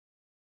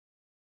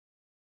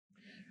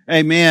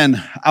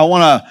Amen. I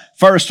want to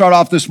first start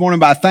off this morning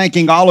by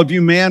thanking all of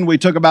you men. We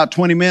took about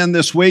 20 men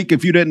this week,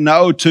 if you didn't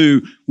know,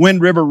 to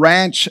Wind River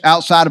Ranch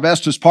outside of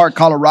Estes Park,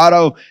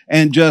 Colorado.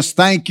 And just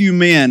thank you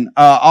men,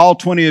 all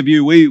 20 of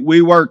you.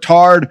 We worked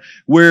hard.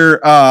 We're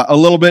a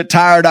little bit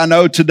tired, I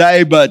know,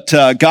 today, but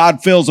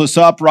God fills us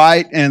up,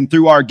 right? And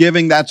through our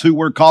giving, that's who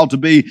we're called to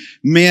be,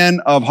 men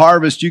of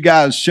harvest. You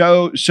guys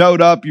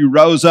showed up. You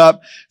rose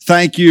up.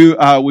 Thank you.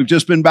 We've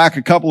just been back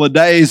a couple of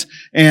days,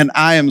 and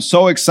I am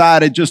so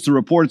excited just the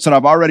reports that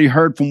I've already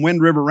heard from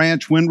Wind River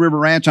Ranch. Wind River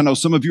Ranch, I know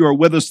some of you are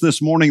with us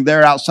this morning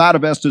there outside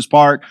of Estes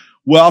Park.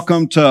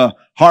 Welcome to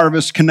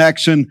Harvest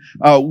Connection.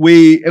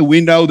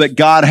 We know that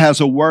God has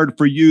a word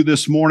for you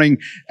this morning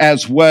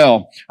as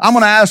well. I'm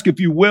going to ask, if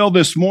you will,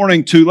 this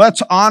morning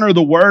let's honor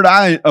the word.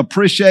 I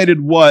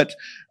appreciated what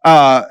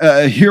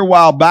here a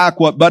while back,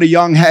 what Buddy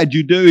Young had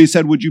you do. He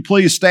said, would you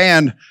please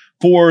stand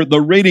for the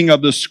reading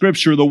of the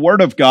scripture, the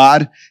word of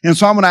God. And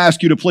so I'm going to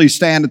ask you to please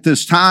stand at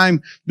this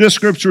time. This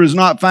scripture is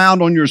not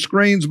found on your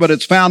screens, but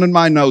it's found in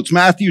my notes.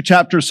 Matthew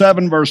chapter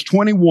 7, verse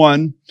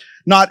 21.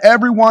 Not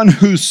everyone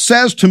who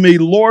says to me,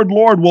 Lord,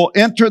 Lord, will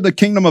enter the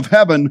kingdom of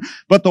heaven,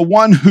 but the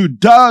one who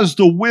does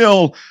the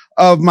will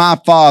of my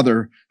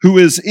Father who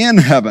is in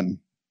heaven.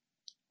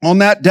 On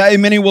that day,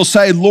 many will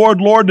say,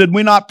 Lord, Lord, did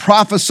we not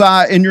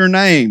prophesy in your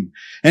name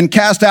and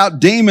cast out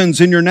demons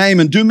in your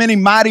name and do many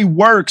mighty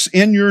works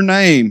in your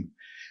name?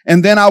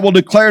 And then I will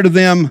declare to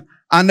them,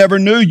 I never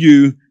knew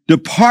you.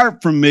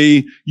 Depart from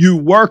me, you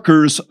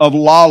workers of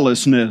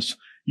lawlessness.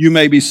 You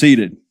may be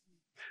seated.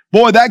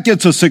 Boy, that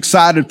gets us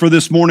excited for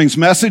this morning's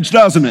message,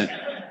 doesn't it?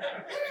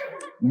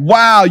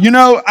 Wow. You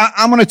know,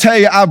 I'm going to tell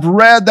you, I've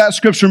read that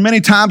scripture many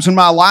times in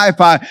my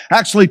life. I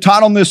actually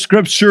taught on this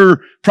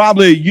scripture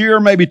probably a year,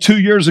 maybe 2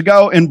 years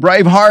ago in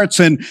Bravehearts.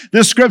 And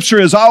this scripture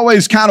is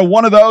always kind of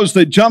one of those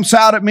that jumps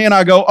out at me and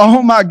I go,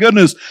 oh my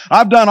goodness,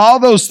 I've done all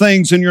those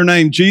things in your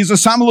name,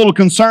 Jesus. I'm a little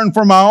concerned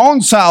for my own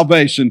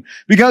salvation,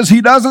 because he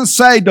doesn't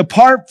say,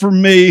 depart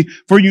from me,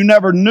 for you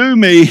never knew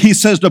me. He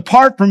says,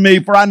 depart from me,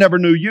 for I never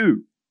knew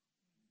you.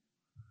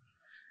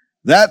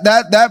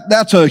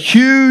 That's a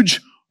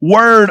huge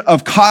word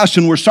of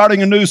caution. We're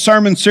starting a new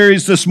sermon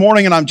series this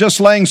morning, and I'm just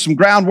laying some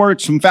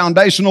groundwork, some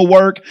foundational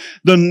work.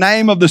 The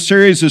name of the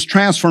series is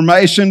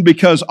Transformation,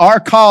 because our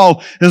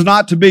call is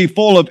not to be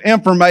full of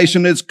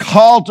information.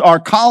 Our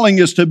calling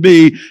is to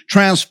be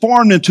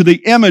transformed into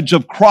the image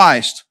of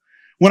Christ.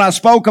 When I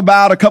spoke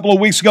about a couple of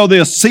weeks ago, the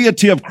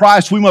aseity of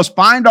Christ, we must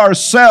find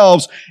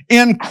ourselves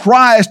in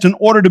Christ in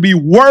order to be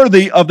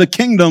worthy of the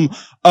kingdom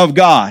of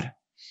God.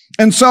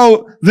 And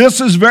so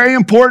this is very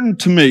important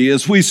to me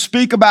as we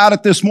speak about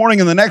it this morning.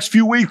 In the next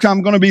few weeks,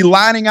 I'm going to be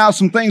lining out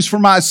some things for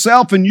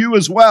myself and you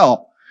as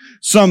well.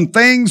 Some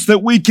things that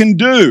we can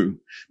do,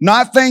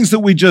 not things that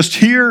we just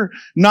hear,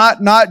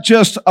 not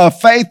just a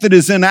faith that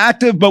is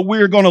inactive, but we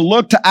are going to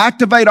look to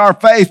activate our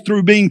faith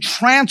through being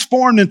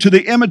transformed into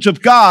the image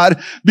of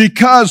God,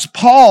 because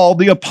Paul,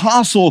 the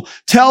apostle,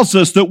 tells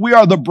us that we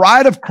are the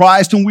bride of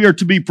Christ and we are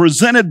to be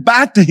presented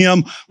back to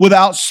him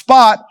without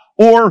spot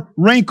or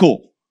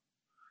wrinkle.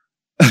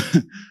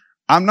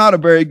 I'm not a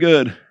very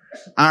good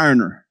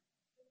ironer.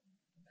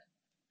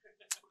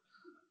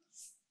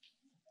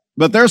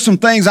 But there's some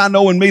things I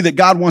know in me that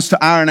God wants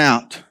to iron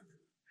out.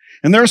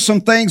 And there's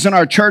some things in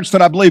our church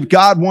that I believe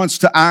God wants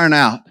to iron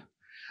out.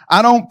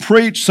 I don't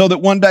preach so that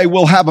one day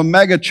we'll have a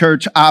mega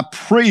church. I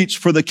preach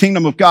for the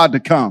kingdom of God to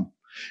come.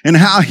 And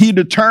how he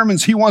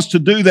determines he wants to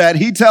do that.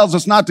 He tells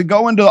us not to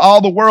go into all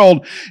the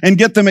world and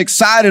get them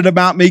excited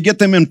about me, get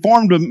them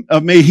informed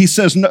of me. He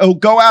says, no,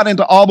 go out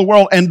into all the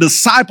world and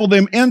disciple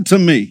them into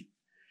me.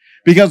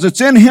 Because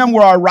it's in him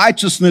where our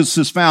righteousness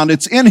is found.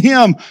 It's in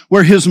him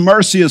where his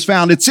mercy is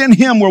found. It's in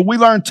him where we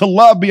learn to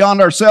love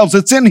beyond ourselves.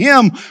 It's in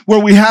him where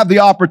we have the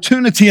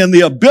opportunity and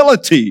the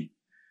ability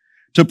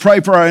to pray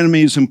for our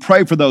enemies and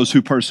pray for those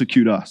who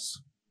persecute us.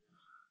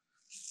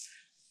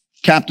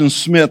 Captain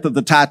Smith of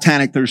the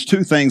Titanic, there's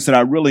two things that I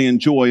really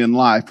enjoy in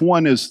life.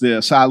 One is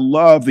this: I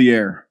love the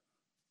air.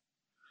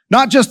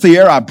 Not just the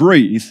air I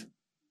breathe.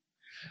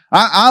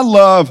 I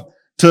love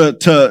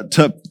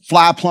to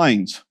fly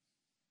planes.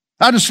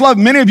 I just love,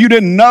 many of you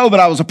didn't know that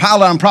I was a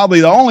pilot. I'm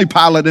probably the only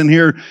pilot in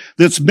here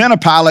that's been a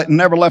pilot and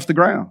never left the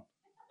ground.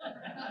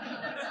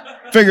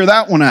 Figure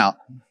that one out.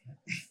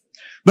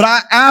 But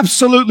I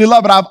absolutely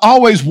love it. I've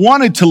always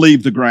wanted to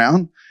leave the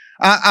ground.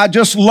 I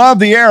just love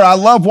the air. I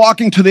love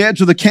walking to the edge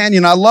of the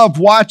canyon. I love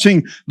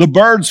watching the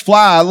birds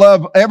fly. I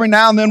love, every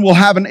now and then we'll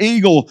have an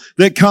eagle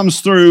that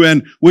comes through,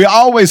 and we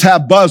always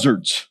have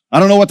buzzards. I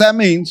don't know what that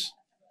means,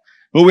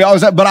 but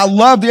but I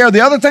love the air.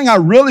 The other thing I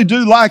really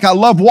do like, I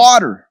love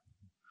water.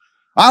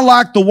 I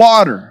like the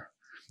water.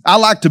 I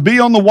like to be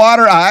on the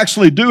water. I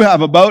actually do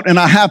have a boat, and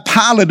I have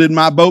piloted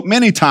my boat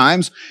many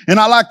times. And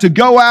I like to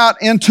go out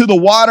into the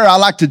water. I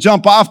like to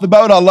jump off the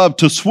boat. I love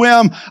to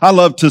swim. I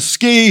love to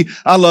ski.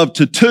 I love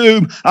to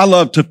tube. I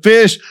love to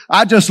fish.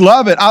 I just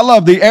love it. I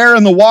love the air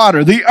and the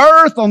water. The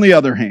earth, on the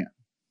other hand,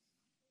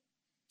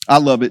 I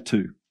love it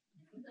too.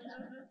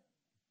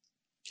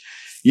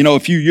 You know, a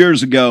few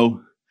years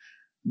ago,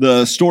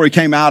 the story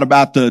came out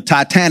about the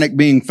Titanic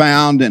being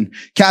found, and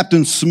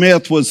Captain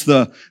Smith was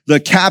the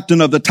captain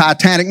of the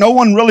Titanic. No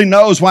one really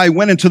knows why he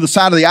went into the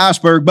side of the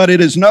iceberg, but it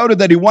is noted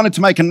that he wanted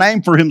to make a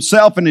name for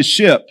himself and his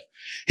ship.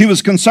 He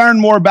was concerned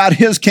more about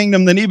his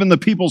kingdom than even the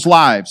people's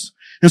lives.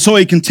 And so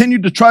he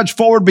continued to trudge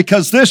forward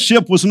because this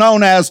ship was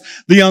known as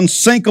the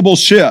unsinkable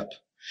ship.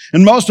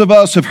 And most of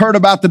us have heard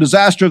about the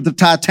disaster of the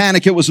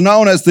Titanic. It was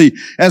known as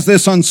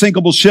this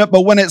unsinkable ship,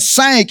 but when it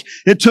sank,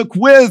 it took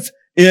with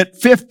it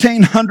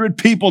 1,500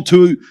 people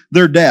to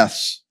their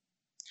deaths.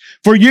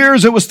 For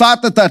years, it was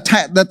thought that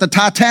the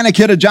Titanic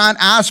hit a giant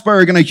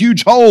iceberg and a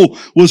huge hole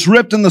was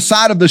ripped in the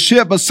side of the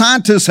ship, but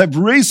scientists have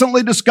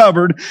recently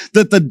discovered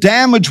that the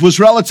damage was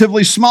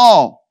relatively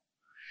small.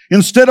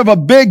 Instead of a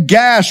big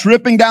gash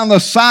ripping down the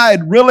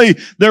side, really,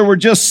 there were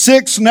just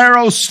 6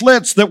 narrow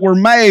slits that were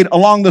made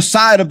along the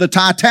side of the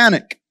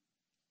Titanic.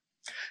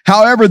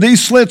 However,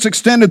 these slits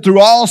extended through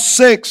all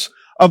 6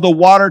 of the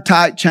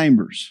watertight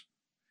chambers.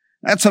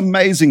 That's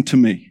amazing to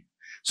me.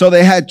 So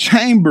they had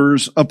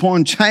chambers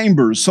upon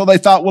chambers. So they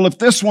thought, well, if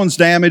this one's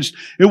damaged,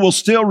 it will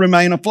still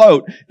remain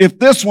afloat. If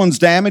this one's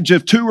damaged,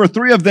 if 2 or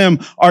 3 of them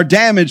are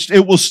damaged,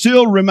 it will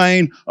still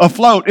remain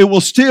afloat. It will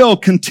still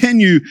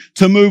continue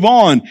to move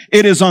on.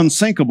 It is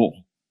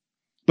unsinkable.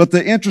 But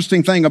the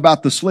interesting thing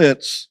about the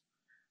slits,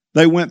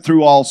 they went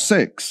through all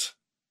 6.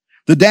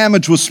 The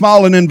damage was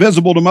small and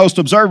invisible to most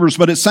observers,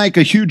 but it sank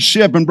a huge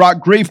ship and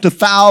brought grief to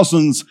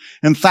thousands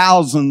and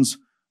thousands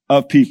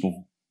of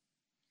people.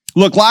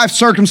 Look, life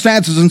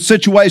circumstances and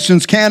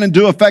situations can and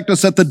do affect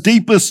us at the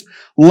deepest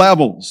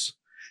levels.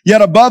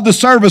 Yet above the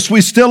surface,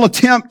 we still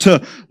attempt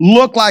to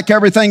look like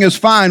everything is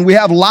fine. We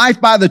have life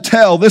by the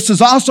tail. This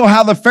is also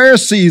how the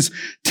Pharisees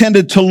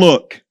tended to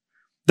look.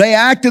 They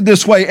acted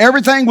this way.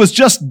 Everything was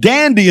just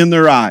dandy in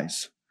their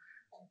eyes.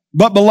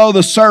 But below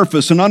the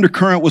surface, an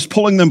undercurrent was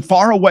pulling them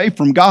far away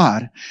from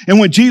God. And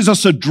when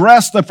Jesus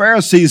addressed the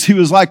Pharisees, he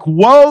was like,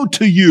 woe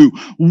to you,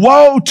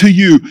 woe to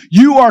you.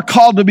 You are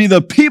called to be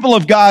the people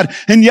of God,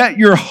 and yet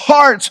your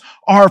hearts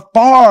are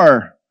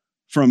far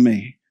from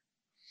me.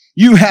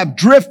 You have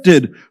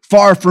drifted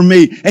far from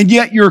me, and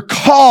yet your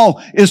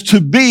call is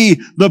to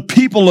be the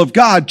people of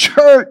God.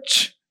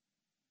 Church.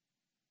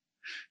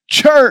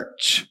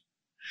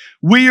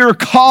 We are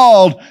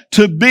called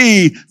to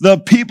be the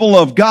people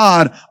of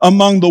God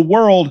among the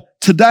world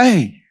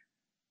today.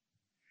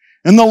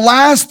 And the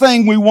last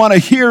thing we want to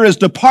hear is,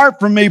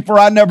 depart from me, for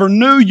I never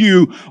knew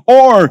you,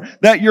 or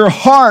that your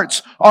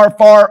hearts are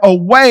far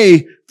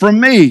away from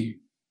me.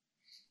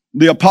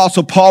 The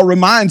Apostle Paul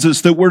reminds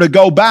us that we're to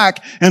go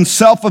back and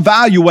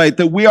self-evaluate,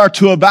 that we are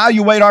to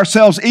evaluate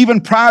ourselves even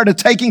prior to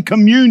taking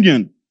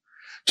communion,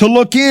 to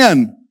look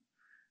in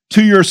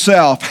to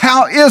yourself.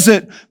 How is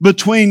it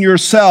between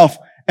yourself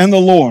and the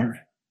Lord?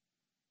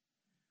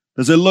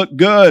 Does it look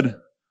good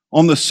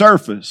on the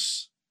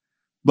surface,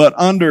 but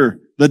under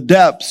the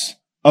depths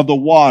of the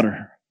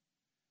water,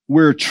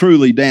 we're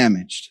truly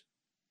damaged?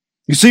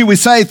 You see, we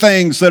say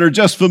things that are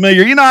just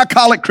familiar. I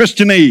call it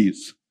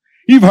Christianese.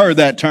 You've heard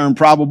that term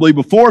probably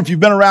before if you've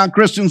been around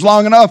Christians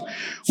long enough.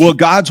 Well,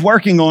 God's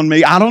working on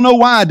me. I don't know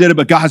why I did it,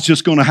 but God's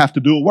just going to have to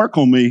do a work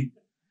on me.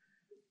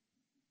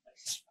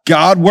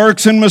 God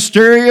works in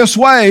mysterious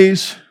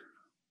ways.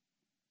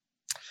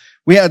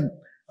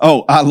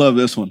 I love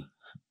this one.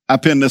 I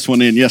pinned this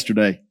one in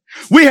yesterday.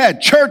 We had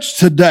church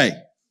today.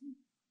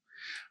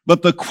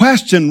 But the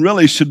question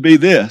really should be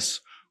this: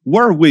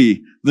 were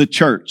we the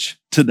church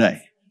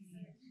today?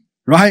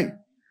 Right?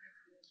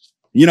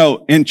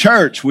 In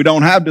church, we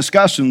don't have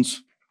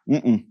discussions.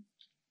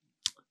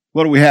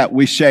 What do we have?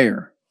 We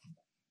share.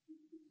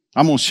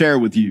 I'm going to share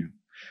with you.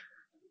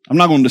 I'm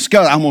not going to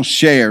discuss. I'm going to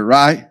share,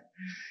 right?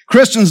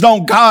 Christians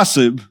don't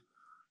gossip.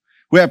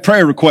 We have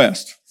prayer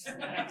requests.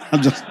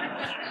 I'm just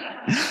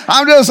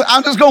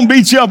going to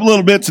beat you up a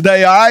little bit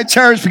today, all right,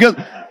 church?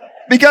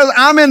 Because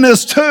I'm in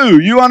this too.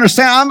 You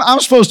understand? I'm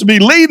supposed to be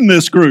leading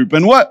this group.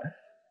 And what?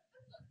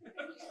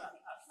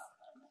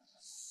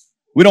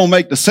 We don't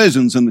make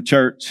decisions in the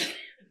church.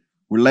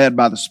 We're led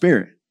by the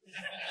Spirit.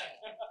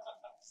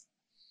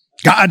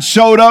 God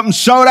showed up and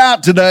showed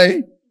out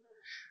today.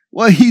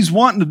 Well, He's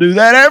wanting to do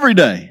that every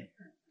day.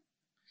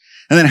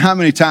 And then how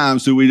many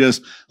times do we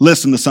just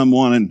listen to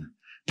someone and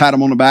pat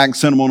them on the back and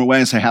send them on the way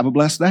and say, have a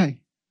blessed day?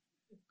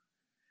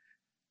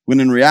 When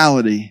in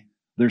reality,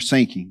 they're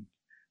sinking,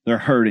 they're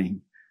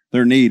hurting,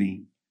 they're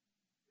needing.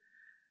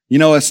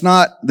 It's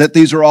not that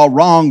these are all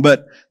wrong,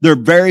 but they're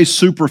very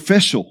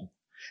superficial.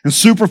 And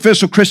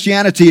superficial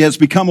Christianity has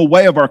become a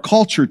way of our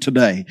culture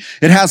today.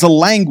 It has a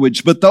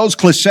language, but those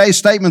cliche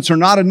statements are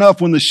not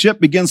enough when the ship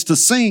begins to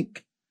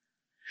sink.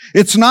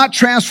 It's not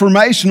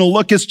transformational.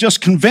 Look, it's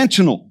just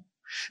conventional.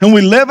 And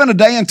we live in a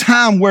day and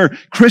time where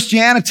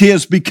Christianity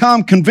has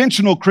become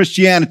conventional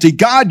Christianity.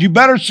 God, you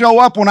better show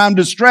up when I'm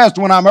distressed,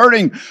 when I'm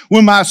hurting,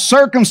 when my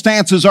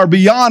circumstances are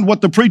beyond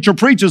what the preacher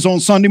preaches on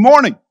Sunday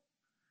morning.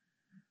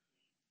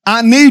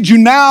 I need you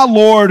now,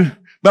 Lord,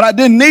 but I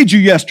didn't need you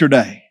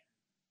yesterday.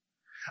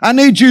 I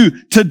need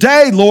you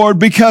today, Lord,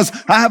 because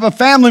I have a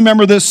family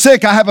member that's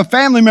sick. I have a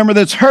family member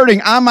that's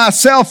hurting. I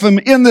myself am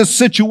in this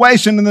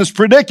situation, in this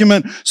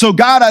predicament. So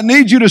God, I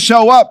need you to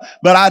show up,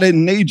 but I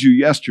didn't need you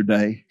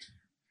yesterday.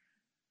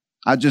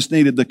 I just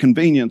needed the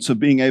convenience of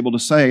being able to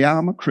say,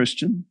 I'm a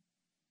Christian.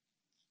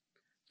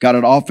 Got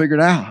it all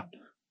figured out.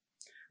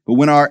 But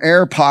when our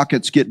air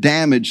pockets get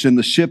damaged and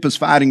the ship is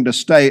fighting to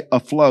stay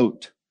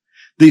afloat,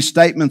 these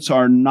statements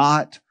are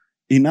not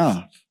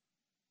enough.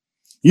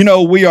 You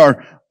know, we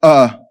are,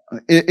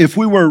 if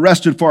we were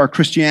arrested for our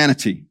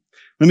Christianity,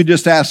 let me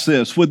just ask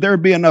this, would there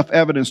be enough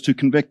evidence to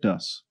convict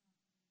us?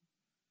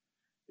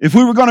 If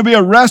we were going to be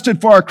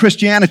arrested for our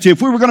Christianity,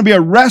 if we were going to be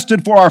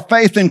arrested for our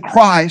faith in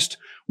Christ,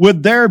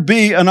 would there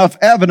be enough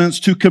evidence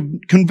to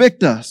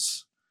convict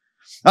us?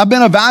 I've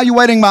been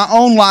evaluating my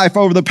own life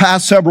over the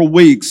past several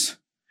weeks.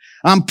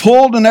 I'm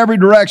pulled in every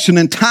direction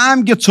and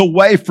time gets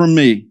away from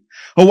me,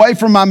 away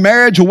from my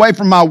marriage, away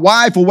from my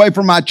wife, away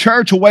from my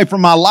church, away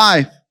from my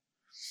life.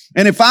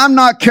 And if I'm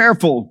not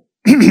careful,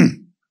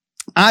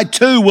 I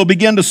too will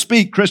begin to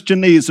speak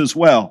Christianese as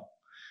well,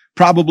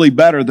 probably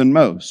better than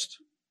most.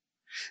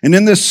 And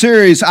in this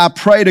series, I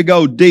pray to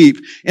go deep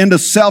into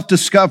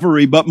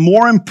self-discovery, but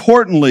more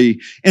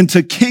importantly,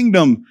 into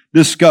kingdom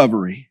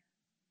discovery.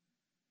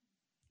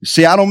 You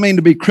see, I don't mean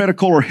to be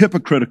critical or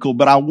hypocritical,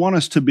 but I want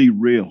us to be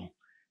real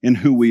in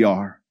who we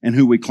are and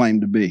who we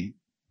claim to be.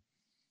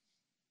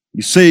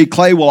 You see,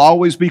 clay will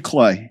always be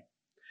clay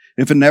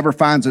if it never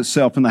finds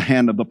itself in the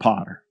hand of the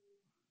potter.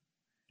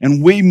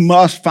 And we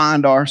must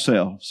find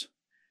ourselves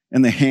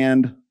in the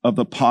hand of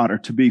the potter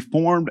to be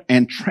formed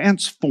and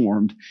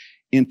transformed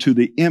into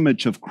the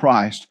image of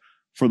Christ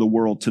for the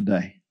world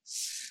today.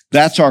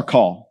 That's our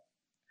call.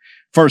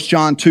 1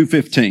 John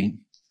 2:15.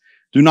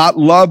 Do not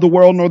love the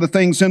world nor the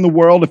things in the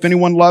world. If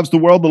anyone loves the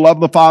world, the love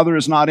of the Father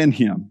is not in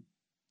him.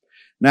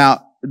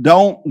 Now,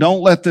 don't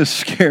let this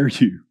scare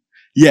you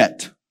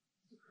yet.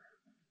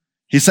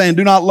 He's saying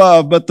do not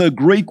love, but the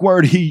Greek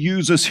word he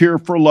uses here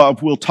for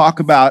love we'll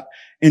talk about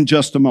in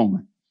just a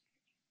moment.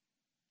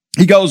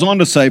 He goes on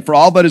to say, for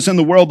all that is in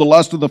the world, the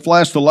lust of the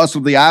flesh, the lust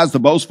of the eyes, the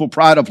boastful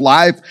pride of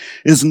life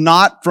is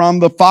not from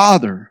the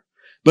Father,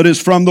 but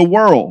is from the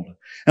world.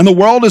 And the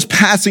world is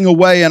passing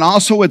away and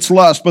also its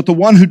lust, but the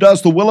one who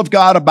does the will of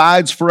God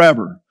abides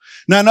forever.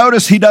 Now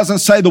notice he doesn't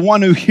say the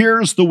one who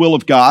hears the will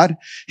of God.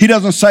 He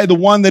doesn't say the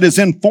one that is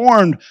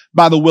informed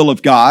by the will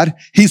of God.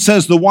 He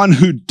says the one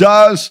who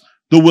does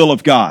the will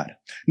of God.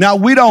 Now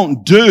we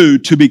don't do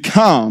to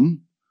become.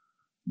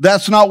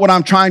 That's not what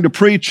I'm trying to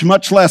preach,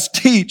 much less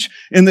teach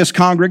in this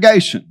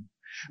congregation.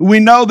 We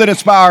know that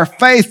it's by our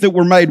faith that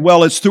we're made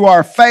well. It's through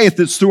our faith.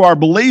 It's through our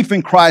belief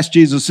in Christ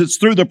Jesus. It's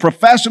through the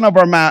profession of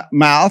our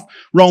mouth,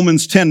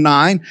 Romans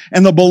 10:9,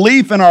 and the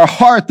belief in our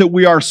heart that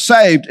we are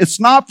saved. It's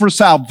not for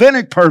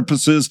salvific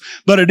purposes,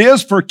 but it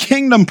is for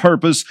kingdom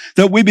purpose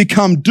that we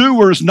become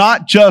doers,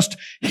 not just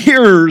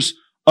hearers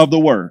of the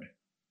word.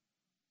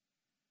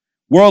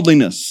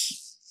 Worldliness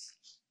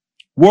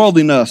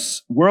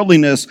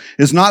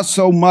is not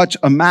so much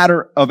a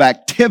matter of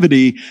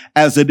activity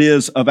as it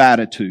is of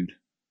attitude.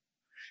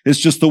 It's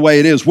just the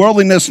way it is.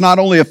 Worldliness not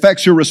only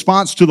affects your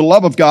response to the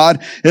love of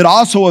God, it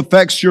also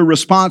affects your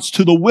response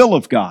to the will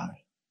of God.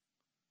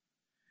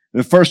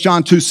 In 1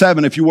 John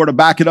 2:7, if you were to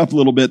back it up a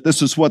little bit,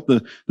 this is what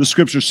the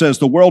scripture says.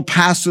 The world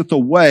passeth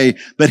away,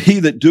 but he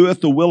that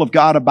doeth the will of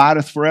God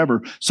abideth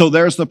forever. So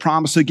there's the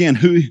promise again.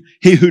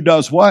 He who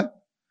does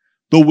what?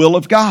 The will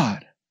of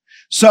God.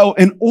 So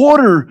in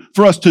order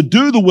for us to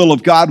do the will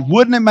of God,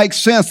 wouldn't it make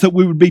sense that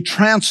we would be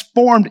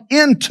transformed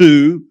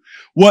into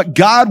what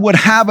God would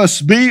have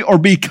us be or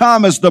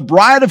become as the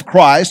bride of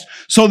Christ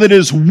so that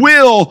his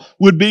will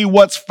would be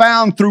what's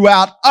found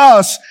throughout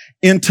us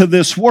into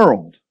this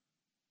world?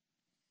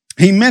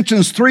 He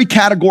mentions 3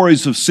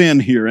 categories of sin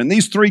here, and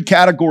these 3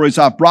 categories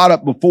I've brought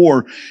up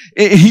before.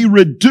 He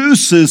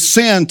reduces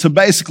sin to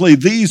basically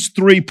these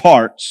 3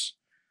 parts.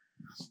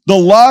 The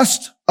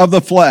lust of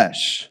the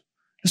flesh.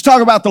 Let's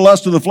talk about the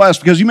lust of the flesh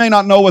because you may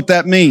not know what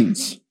that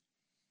means.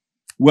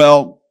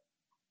 Well,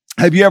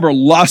 have you ever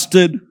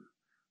lusted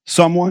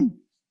someone?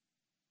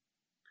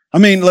 I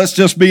mean, let's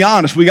just be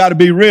honest. We got to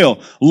be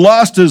real.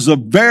 Lust is a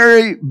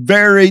very,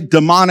 very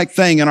demonic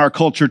thing in our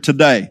culture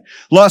today.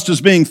 Lust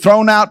is being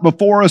thrown out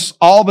before us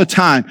all the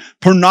time.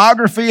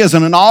 Pornography is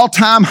at an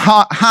all-time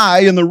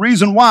high, and the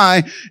reason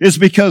why is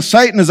because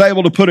Satan is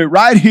able to put it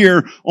right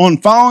here on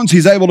phones.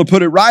 He's able to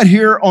put it right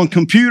here on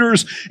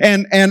computers,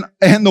 and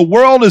the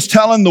world is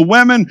telling the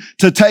women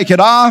to take it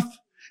off.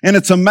 And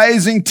it's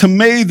amazing to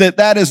me that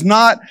that is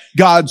not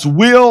God's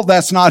will.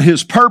 That's not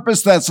his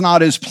purpose. That's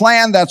not his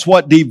plan. That's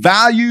what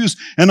devalues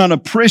and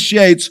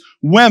unappreciates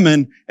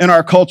women in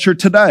our culture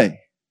today.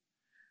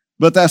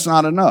 But that's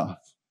not enough.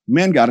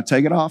 Men got to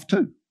take it off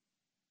too.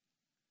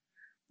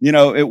 You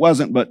know, it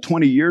wasn't but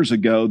 20 years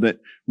ago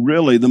that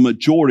really the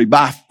majority,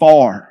 by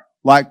far,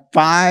 like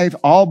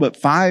all but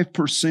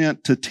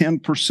 5% to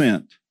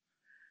 10%,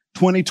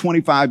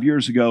 25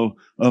 years ago,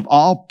 of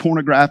all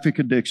pornographic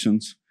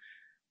addictions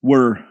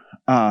were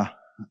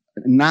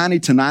 90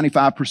 to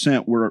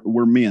 95%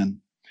 were men.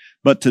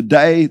 But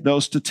today,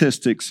 those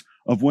statistics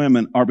of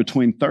women are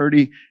between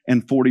 30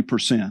 and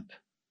 40%.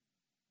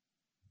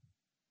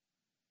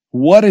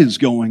 What is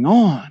going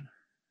on?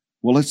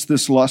 Well, it's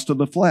this lust of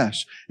the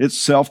flesh. It's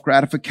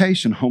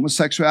self-gratification,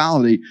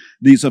 homosexuality,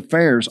 these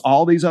affairs,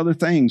 all these other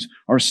things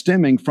are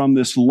stemming from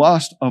this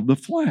lust of the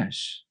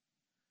flesh.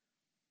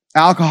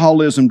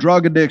 Alcoholism,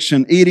 drug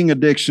addiction, eating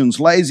addictions,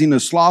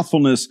 laziness,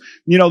 slothfulness.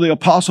 You know, the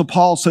Apostle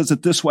Paul says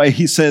it this way.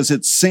 He says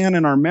it's sin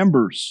in our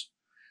members,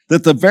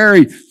 that the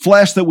very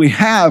flesh that we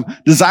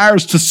have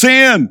desires to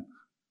sin.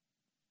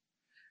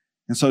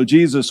 And so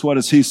Jesus, what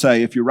does he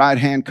say? If your right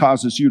hand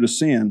causes you to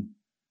sin,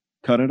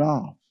 cut it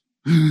off.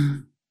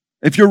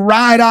 If your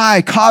right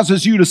eye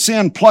causes you to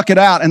sin, pluck it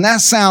out. And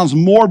that sounds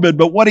morbid,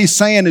 but what he's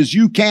saying is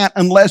you can't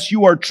unless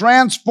you are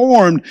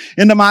transformed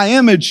into my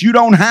image. You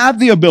don't have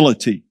the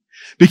ability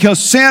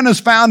because sin is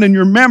found in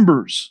your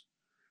members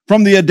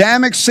from the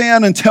Adamic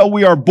sin until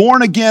we are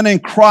born again in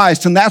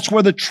Christ. And that's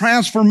where the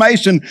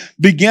transformation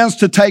begins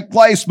to take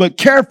place. But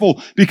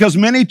careful, because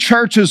many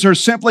churches are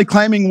simply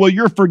claiming, well,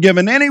 you're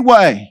forgiven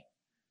anyway.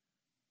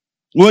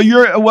 Well,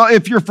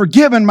 if you're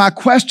forgiven, my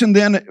question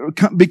then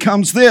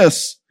becomes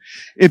this.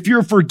 If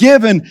you're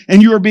forgiven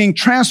and you are being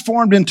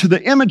transformed into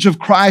the image of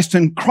Christ,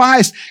 and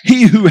Christ,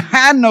 he who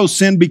had no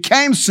sin,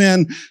 became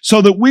sin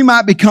so that we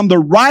might become the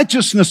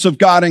righteousness of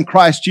God in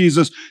Christ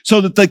Jesus, so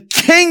that the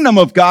kingdom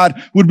of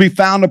God would be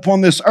found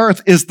upon this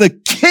earth, is the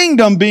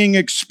kingdom being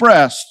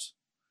expressed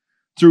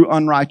through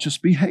unrighteous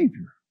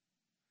behavior?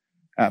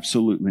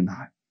 Absolutely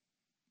not.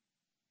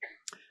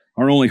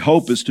 Our only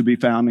hope is to be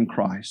found in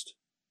Christ.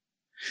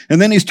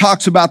 And then he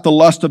talks about the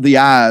lust of the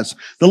eyes.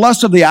 The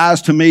lust of the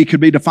eyes to me could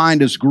be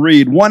defined as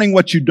greed, wanting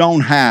what you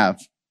don't have.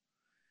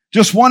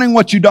 Just wanting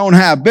what you don't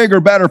have.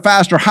 Bigger, better,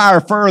 faster, higher,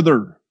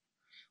 further.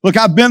 Look,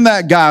 I've been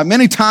that guy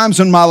many times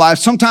in my life.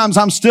 Sometimes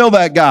I'm still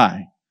that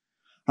guy.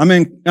 I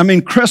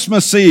mean,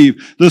 Christmas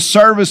Eve, the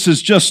service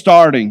is just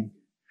starting.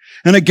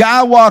 And a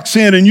guy walks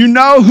in and you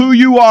know who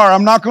you are.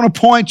 I'm not going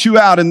to point you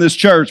out in this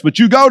church, but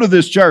you go to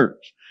this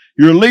church.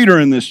 You're a leader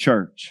in this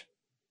church.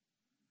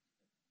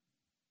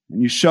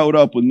 And you showed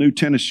up with new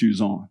tennis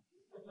shoes on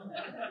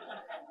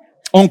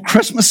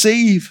Christmas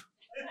Eve.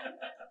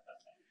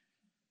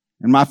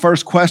 And my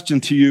first question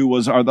to you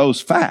was, are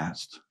those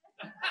fast?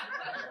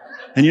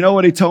 And you know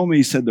what he told me?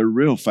 He said, they're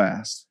real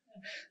fast.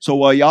 So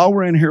while y'all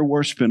were in here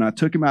worshiping, I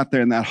took him out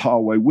there in that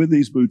hallway with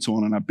these boots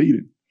on and I beat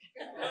him.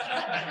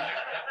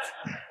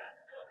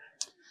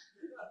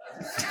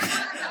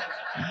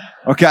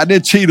 Okay, I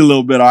did cheat a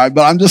little bit, all right,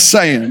 but I'm just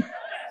saying.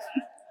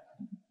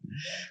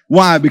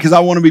 Why? Because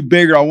I want to be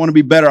bigger. I want to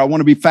be better. I want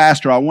to be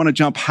faster. I want to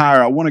jump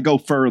higher. I want to go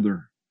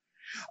further.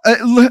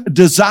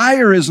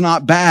 Desire is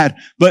not bad,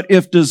 but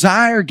if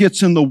desire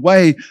gets in the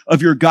way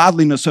of your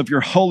godliness, of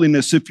your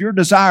holiness, if your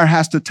desire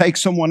has to take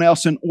someone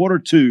else in order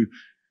to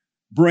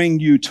bring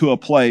you to a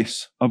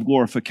place of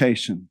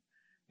glorification,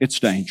 it's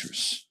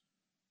dangerous.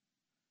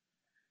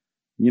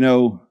 You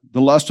know, the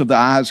lust of the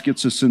eyes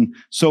gets us in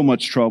so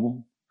much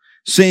trouble.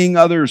 Seeing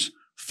others'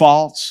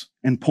 faults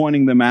and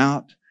pointing them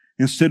out,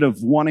 instead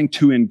of wanting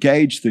to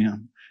engage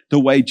them the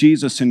way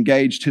Jesus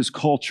engaged his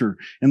culture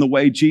and the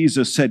way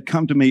Jesus said,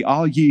 come to me,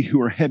 all ye who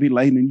are heavy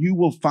laden, and you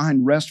will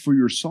find rest for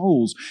your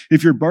souls.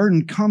 If you're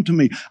burdened, come to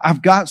me.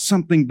 I've got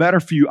something better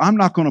for you. I'm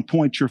not going to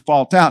point your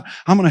fault out.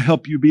 I'm going to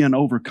help you be an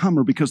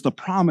overcomer, because the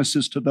promise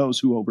is to those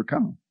who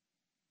overcome,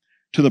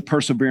 to the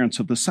perseverance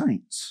of the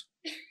saints.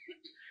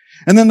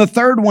 And then the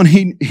third one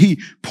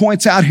he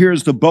points out here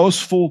is the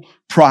boastful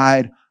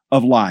pride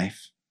of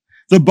life.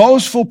 The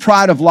boastful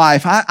pride of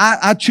life,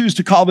 I choose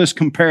to call this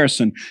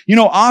comparison. You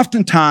know,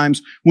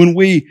 oftentimes when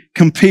we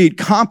compete,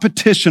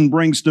 competition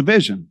brings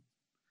division.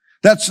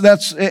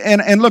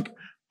 And look,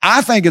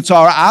 I think it's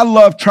all right. I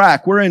love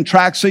track. We're in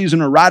track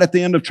season, or right at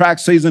the end of track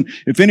season.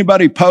 If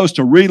anybody posts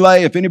a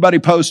relay, if anybody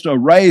posts a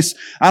race,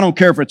 I don't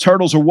care if it's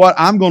hurdles or what,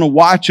 I'm going to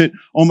watch it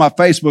on my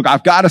Facebook.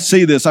 I've got to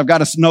see this. I've got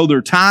to know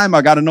their time.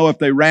 I've got to know if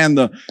they ran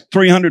the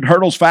 300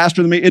 hurdles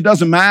faster than me. It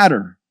doesn't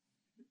matter.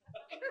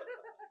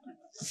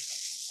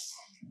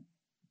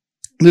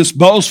 This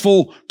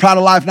boastful pride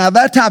of life. Now,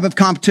 that type of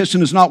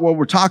competition is not what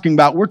we're talking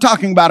about. We're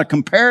talking about a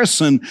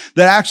comparison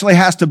that actually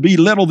has to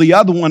belittle the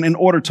other one in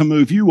order to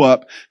move you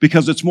up,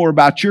 because it's more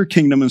about your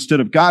kingdom instead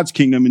of God's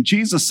kingdom. And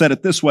Jesus said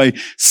it this way,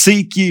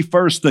 seek ye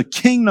first the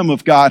kingdom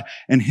of God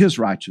and his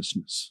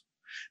righteousness,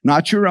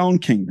 not your own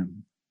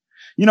kingdom.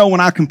 You know, when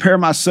I compare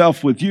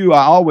myself with you,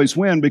 I always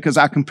win because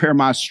I compare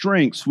my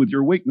strengths with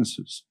your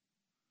weaknesses.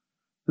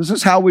 This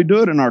is how we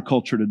do it in our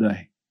culture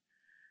today.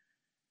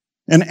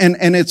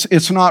 And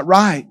it's not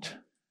right.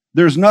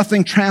 There's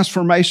nothing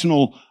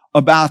transformational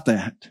about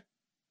that.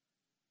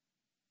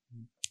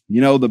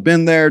 You know, the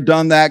been there,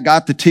 done that,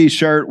 got the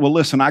t-shirt. Well,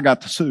 listen, I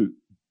got the suit.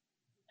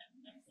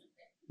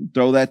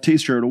 Throw that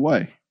t-shirt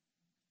away.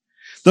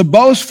 The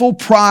boastful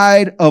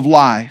pride of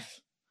life.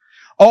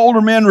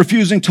 Older men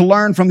refusing to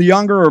learn from the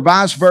younger, or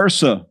vice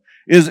versa,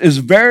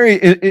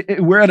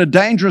 we're at a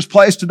dangerous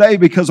place today,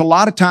 because a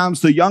lot of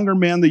times the younger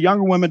men, the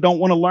younger women don't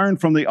want to learn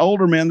from the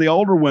older men, the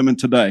older women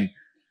today.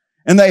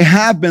 And they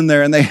have been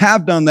there and they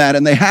have done that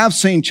and they have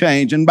seen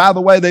change. And by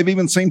the way, they've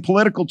even seen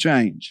political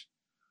change.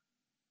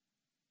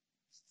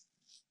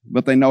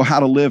 But they know how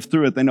to live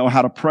through it. They know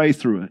how to pray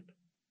through it.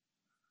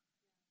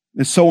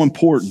 It's so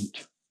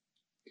important.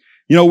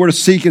 You know, we're to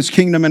seek His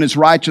kingdom and His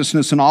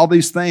righteousness, and all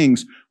these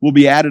things will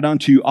be added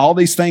unto you. All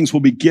these things will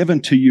be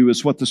given to you,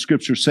 is what the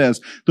Scripture says.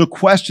 The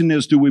question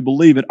is, do we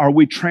believe it? Are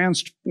we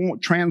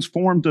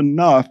transformed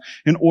enough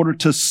in order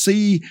to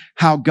see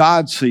how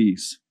God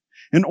sees?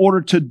 In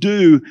order to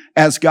do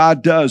as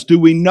God does? Do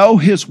we know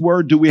His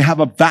Word? Do we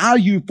have a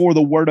value for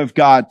the Word of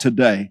God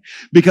today?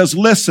 Because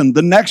listen,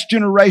 the next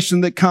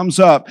generation that comes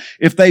up,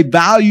 if they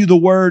value the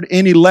Word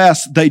any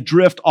less, they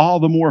drift all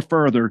the more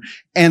further,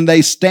 and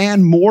they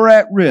stand more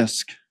at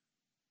risk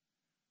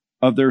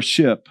of their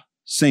ship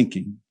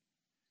sinking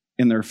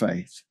in their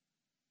faith.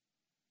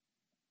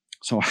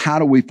 So how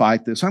do we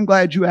fight this? I'm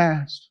glad you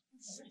asked.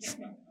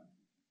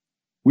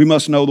 We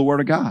must know the Word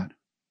of God.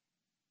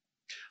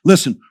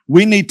 Listen,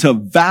 we need to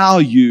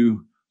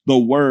value the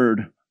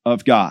Word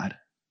of God.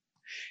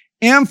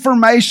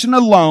 Information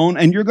alone,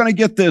 and you're going to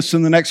get this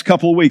in the next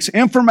couple of weeks,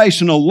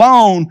 information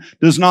alone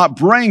does not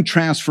bring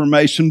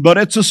transformation, but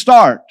it's a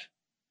start.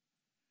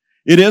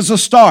 It is a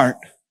start.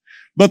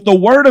 But the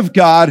Word of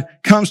God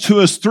comes to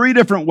us three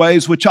different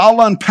ways, which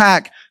I'll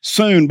unpack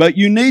soon. But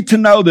you need to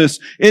know this.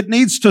 It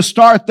needs to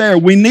start there.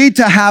 We need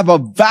to have a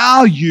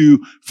value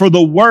for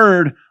the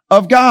Word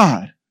of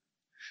God.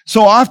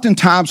 So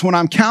oftentimes when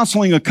I'm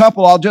counseling a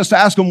couple, I'll just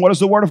ask them, what does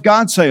the Word of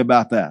God say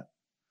about that?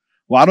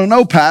 Well, I don't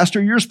know,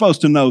 Pastor. You're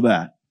supposed to know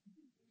that.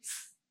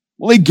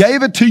 Well, He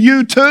gave it to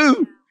you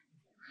too.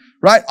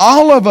 Right?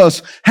 All of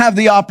us have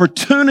the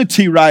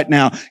opportunity right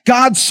now.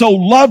 God so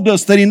loved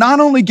us that He not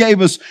only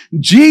gave us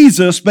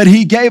Jesus, but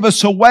He gave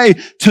us a way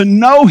to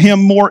know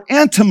Him more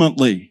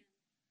intimately.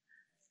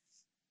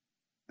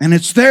 And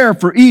it's there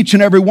for each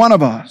and every one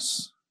of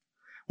us.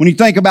 When you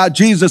think about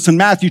Jesus in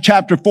Matthew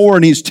chapter 4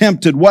 and He's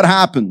tempted, what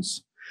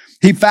happens?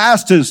 He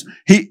fasts.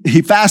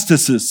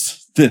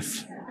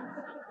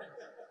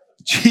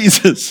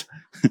 Jesus.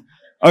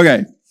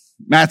 Okay.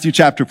 Matthew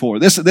chapter 4.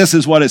 This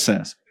is what it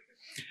says.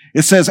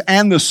 It says,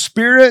 and the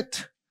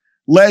Spirit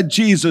led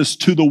Jesus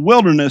to the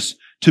wilderness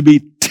to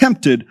be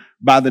tempted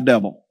by the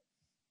devil.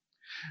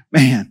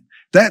 Man,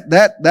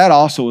 that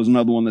also is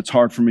another one that's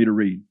hard for me to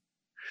read.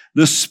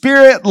 The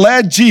Spirit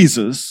led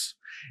Jesus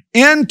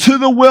into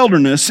the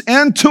wilderness,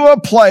 into a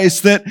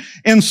place that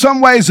in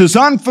some ways is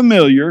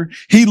unfamiliar.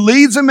 He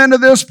leads him into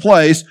this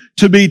place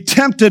to be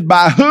tempted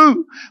by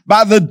who?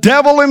 By the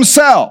devil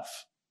himself.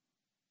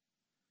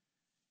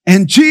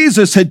 And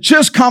Jesus had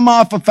just come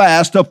off a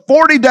fast, a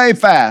 40-day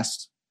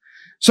fast.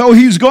 So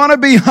He's going to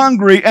be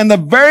hungry. And the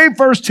very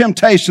first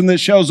temptation that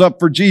shows up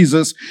for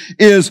Jesus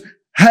is,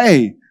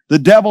 hey, the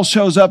devil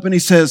shows up and he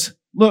says,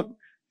 look,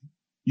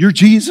 you're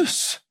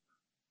Jesus.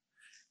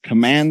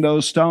 Command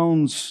those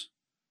stones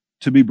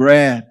to be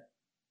bread.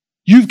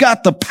 You've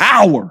got the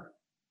power.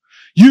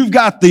 You've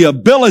got the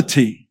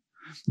ability.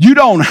 You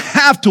don't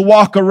have to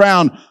walk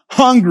around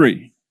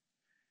hungry.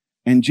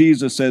 And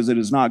Jesus says it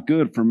is not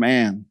good for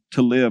man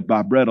to live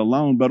by bread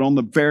alone, but on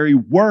the very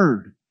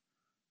Word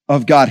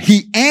of God.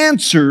 He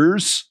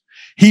answers,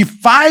 He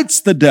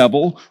fights the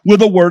devil with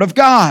the Word of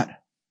God.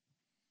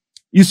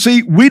 You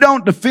see, we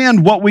don't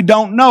defend what we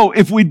don't know.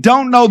 If we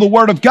don't know the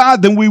Word of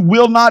God, then we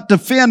will not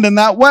defend in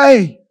that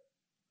way.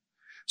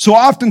 So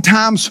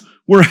oftentimes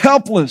we're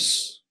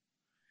helpless.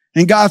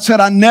 And God said,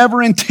 I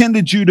never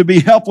intended you to be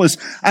helpless.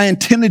 I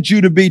intended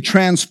you to be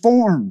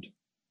transformed.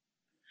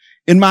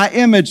 In my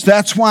image,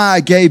 that's why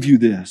I gave you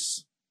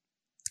this.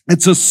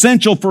 It's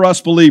essential for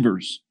us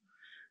believers.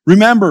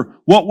 Remember,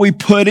 what we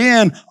put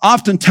in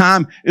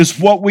oftentimes is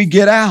what we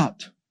get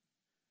out.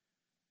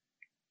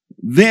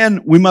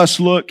 Then we must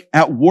look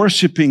at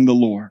worshiping the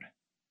Lord.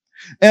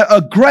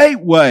 A great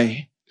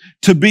way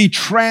to be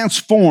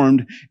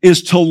transformed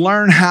is to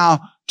learn how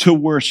to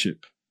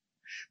worship.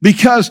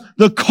 Because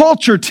the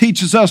culture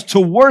teaches us to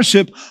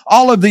worship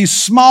all of these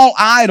small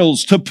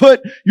idols, to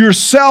put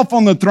yourself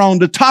on the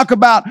throne, to talk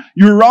about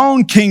your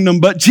own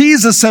kingdom. But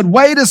Jesus said,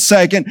 wait a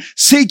second,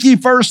 seek ye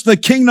first the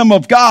kingdom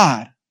of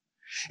God.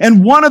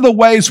 And one of the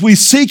ways we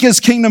seek His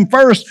kingdom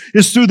first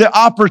is through the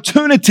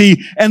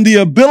opportunity and the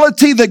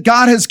ability that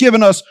God has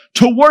given us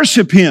to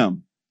worship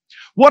Him.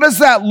 What does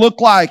that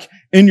look like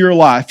in your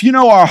life? You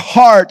know, our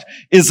heart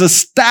is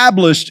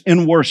established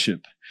in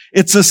worship.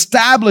 It's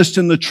established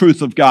in the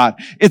truth of God.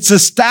 It's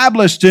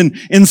established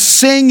in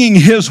singing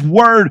His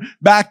word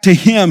back to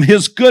Him,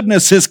 His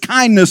goodness, His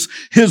kindness,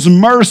 His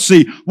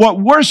mercy. What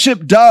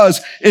worship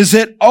does is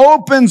it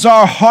opens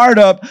our heart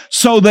up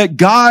so that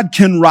God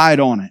can ride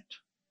on it.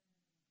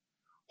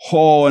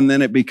 Oh, and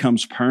then it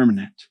becomes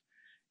permanent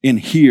in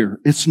here.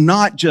 It's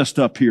not just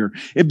up here.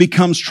 It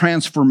becomes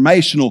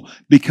transformational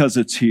because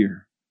it's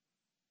here.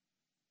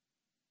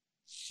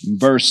 In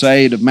verse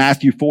 8 of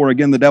Matthew 4,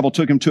 again, the devil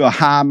took him to a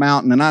high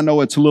mountain, and I know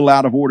it's a little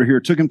out of order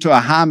here. Took him to a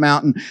high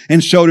mountain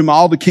and showed him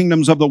all the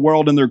kingdoms of the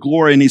world and their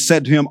glory. And he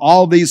said to him,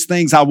 all these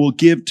things I will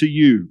give to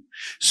you.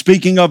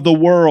 Speaking of the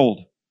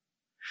world,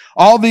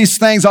 All these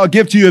things I'll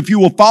give to you if you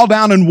will fall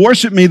down and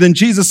worship me. Then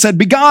Jesus said,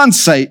 Begone,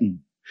 Satan.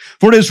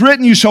 For it is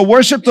written, you shall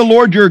worship the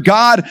Lord your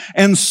God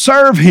and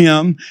serve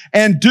him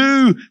and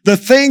do the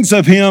things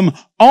of him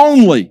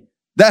only.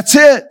 That's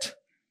it.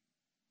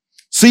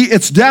 See,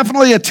 it's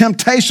definitely a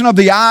temptation of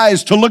the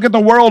eyes to look at the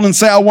world and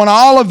say, I want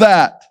all of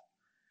that.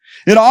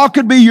 It all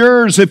could be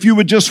yours if you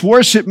would just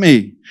worship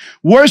me.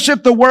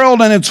 Worship the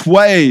world and its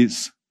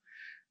ways.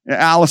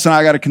 Alice and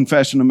I got a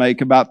confession to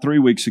make about 3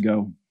 weeks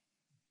ago.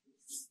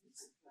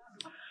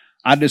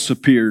 I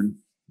disappeared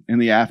in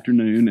the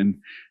afternoon and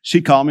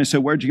she called me and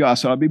said, where'd you go? I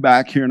said, I'll be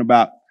back here in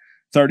about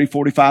 30,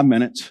 45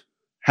 minutes.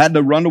 Had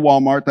to run to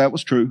Walmart. That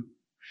was true.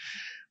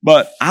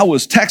 But I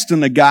was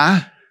texting a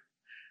guy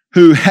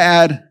who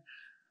had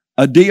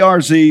a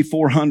DRZ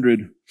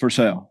 400 for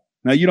sale.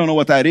 Now, you don't know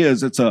what that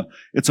is. It's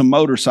a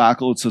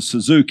motorcycle. It's a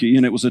Suzuki,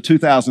 and it was a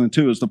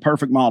 2002. It was the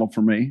perfect model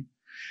for me.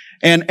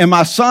 And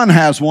my son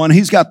has one.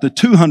 He's got the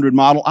 200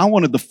 model. I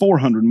wanted the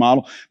 400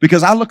 model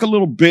because I look a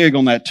little big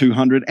on that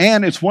 200,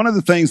 and it's one of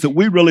the things that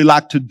we really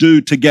like to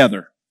do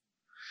together.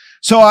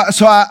 So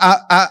I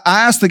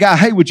asked the guy,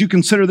 hey, would you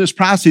consider this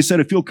price? He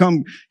said, if you'll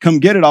come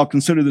get it, I'll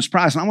consider this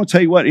price. And I'm going to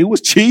tell you what, it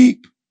was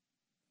cheap.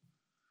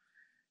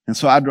 And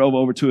so I drove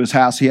over to his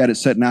house. He had it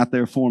sitting out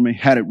there for me,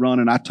 had it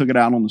running. I took it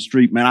out on the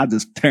street. Man, I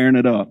just tearing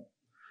it up.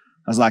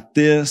 I was like,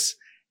 this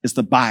is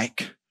the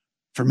bike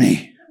for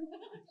me.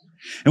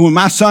 And when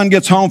my son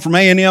gets home from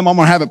A&M, I'm going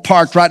to have it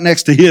parked right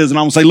next to his. And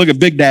I'm going to say, look at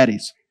Big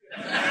Daddy's.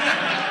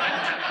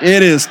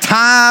 It is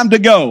time to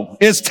go.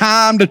 It's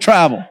time to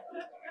travel.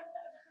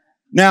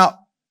 Now,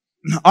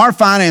 our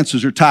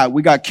finances are tight.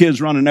 We got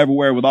kids running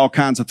everywhere with all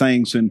kinds of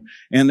things, and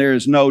there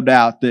is no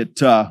doubt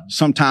that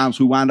sometimes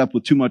we wind up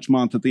with too much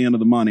month at the end of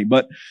the money.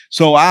 But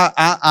so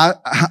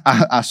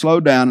I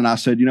slowed down and I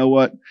said, you know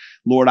what,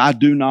 Lord, I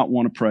do not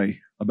want to pray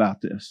about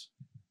this,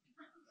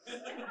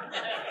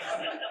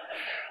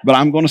 but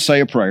I'm going to say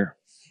a prayer.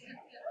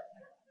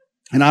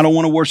 And I don't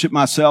want to worship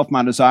myself,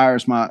 my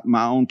desires, my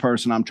own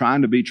person. I'm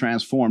trying to be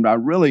transformed. I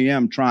really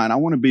am trying. I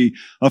want to be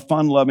a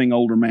fun-loving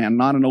older man,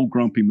 not an old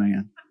grumpy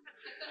man.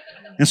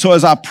 And so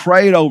as I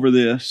prayed over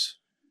this,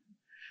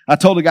 I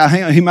told the guy,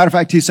 hang on. Matter of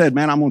fact, he said,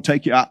 man, I'm going to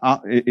take you.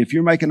 If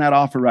you're making that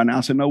offer right now,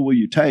 I said, no, will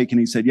you take? And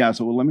he said, yeah. I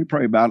said, well, let me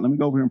pray about it. Let me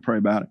go over here and pray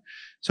about it.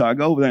 So I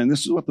go over there, and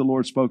this is what the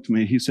Lord spoke to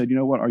me. He said, you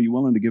know what? Are you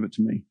willing to give it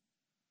to me?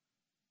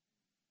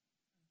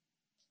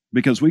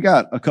 Because we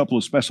got a couple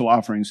of special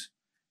offerings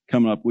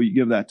coming up. Will you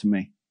give that to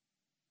me?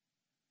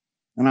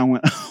 And I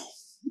went, oh,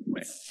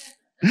 man.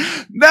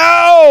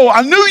 No,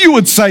 I knew you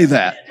would say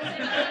that.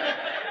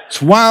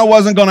 That's why I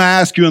wasn't going to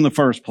ask you in the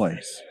first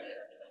place.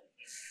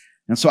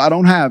 And so I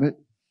don't have it.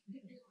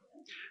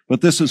 But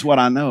this is what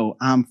I know.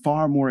 I'm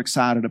far more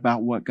excited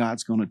about what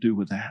God's going to do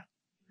with that.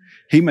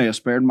 He may have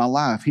spared my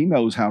life. He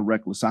knows how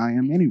reckless I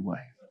am anyway.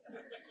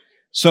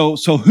 So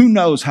who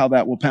knows how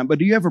that will pan. But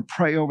do you ever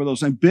pray over those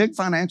things? Big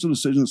financial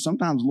decisions.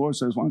 Sometimes the Lord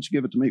says, why don't you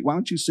give it to me? Why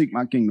don't you seek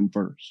my kingdom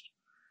first?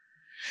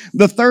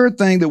 The third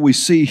thing that we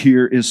see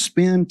here is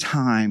spend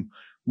time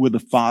with the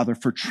Father.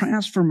 For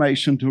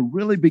transformation to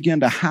really begin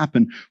to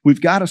happen, we've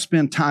got to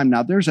spend time.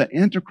 Now, there's an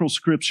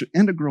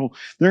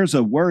there's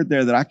a word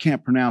there that I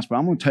can't pronounce, but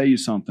I'm going to tell you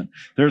something.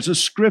 There's a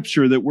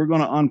scripture that we're going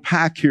to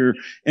unpack here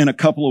in a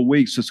couple of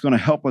weeks that's going to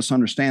help us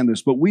understand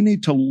this. But we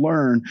need to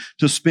learn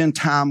to spend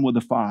time with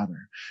the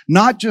Father,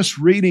 not just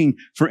reading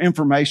for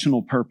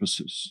informational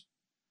purposes.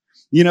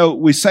 You know,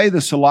 we say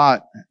this a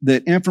lot,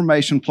 that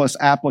information plus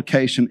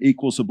application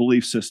equals a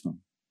belief system.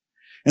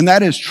 And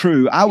that is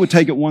true. I would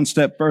take it one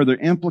step further.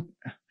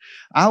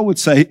 I would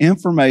say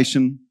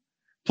information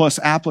plus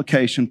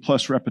application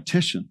plus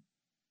repetition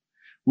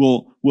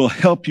will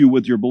help you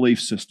with your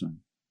belief system.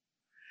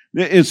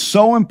 It's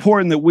so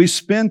important that we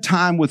spend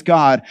time with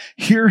God,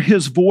 hear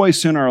His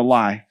voice in our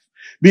life,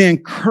 be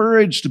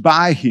encouraged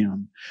by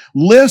Him.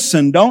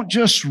 Listen, don't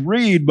just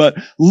read, but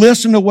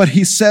listen to what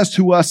He says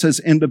to us as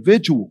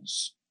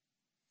individuals.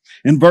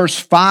 In verse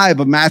 5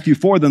 of Matthew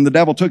 4, then the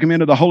devil took him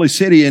into the holy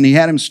city, and he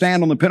had him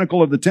stand on the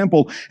pinnacle of the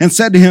temple and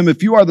said to him,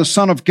 if you are the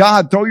Son of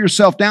God, throw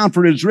yourself down,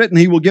 for it is written,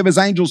 He will give His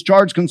angels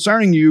charge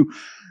concerning you,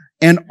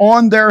 and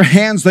on their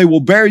hands they will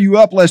bear you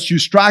up, lest you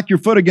strike your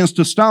foot against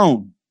a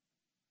stone.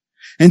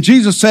 And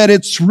Jesus said,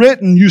 it's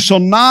written, you shall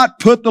not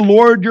put the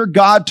Lord your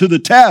God to the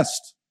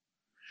test.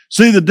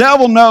 See, the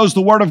devil knows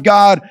the Word of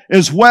God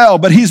as well,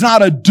 but he's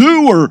not a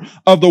doer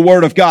of the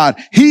Word of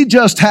God. He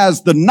just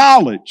has the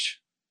knowledge.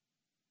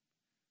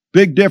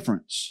 Big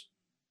difference.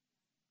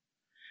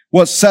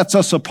 What sets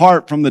us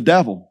apart from the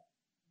devil?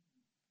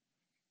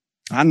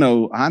 I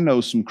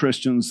know some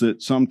Christians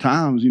that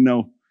sometimes,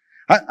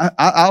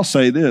 I'll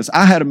say this.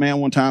 I had a man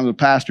one time, a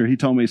pastor, he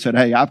told me, he said,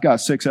 hey, I've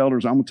got 6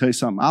 elders. I'm going to tell you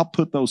something. I'll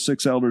put those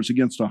 6 elders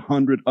against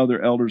 100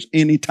 other elders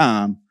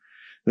anytime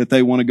that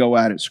they want to go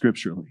at it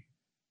scripturally.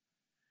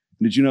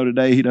 Did you know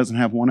today he doesn't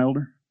have 1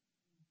 elder?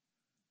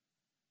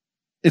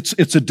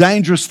 It's a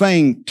dangerous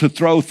thing to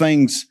throw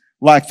things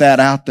like that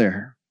out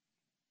there.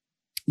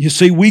 You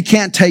see, we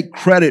can't take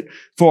credit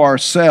for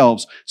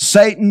ourselves.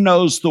 Satan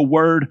knows the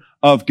Word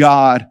of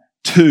God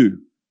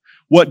too.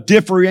 What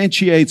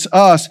differentiates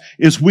us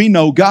is we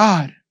know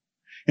God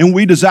and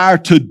we desire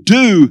to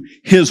do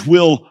His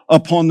will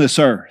upon this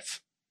earth.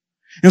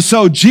 And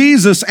so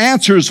Jesus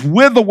answers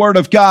with the Word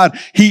of God.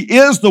 He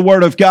is the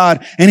Word of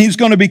God, and He's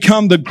going to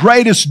become the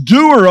greatest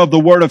doer of the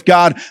Word of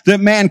God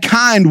that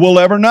mankind will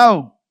ever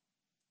know.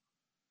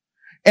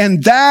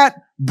 And that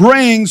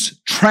brings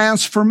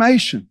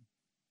transformation.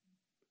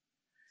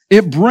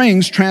 It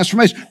brings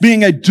transformation.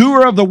 Being a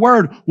doer of the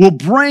Word will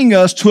bring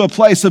us to a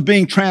place of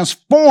being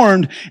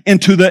transformed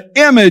into the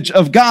image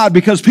of God,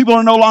 because people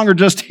are no longer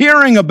just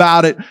hearing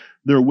about it,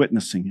 they're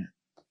witnessing it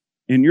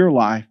in your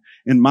life,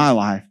 in my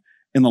life,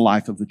 in the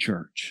life of the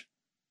church.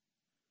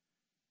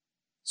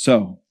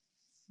 So,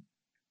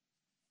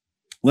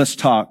 let's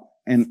talk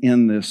and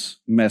end this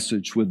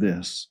message with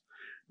this.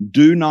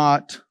 Do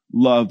not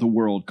love the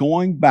world.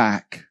 Going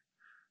back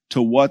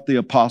to what the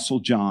Apostle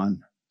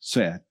John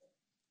said.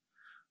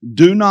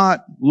 Do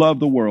not love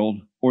the world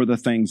or the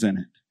things in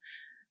it.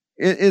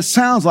 It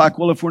sounds like,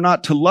 well, if we're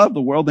not to love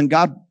the world, then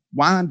God,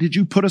 why did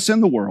you put us in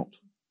the world?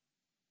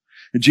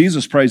 And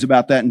Jesus prays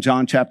about that in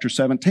John chapter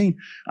 17.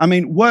 I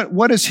mean,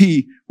 what does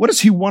he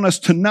want us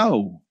to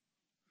know?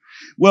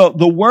 Well,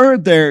 the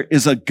word there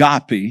is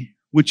agape,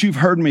 which you've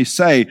heard me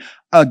say.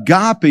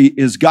 Agape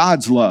is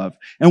God's love.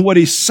 And what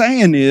he's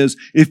saying is,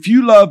 if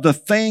you love the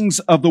things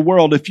of the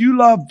world, if you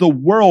love the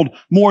world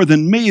more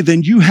than me,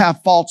 then you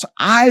have false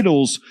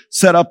idols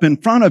set up in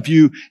front of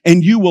you,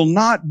 and you will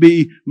not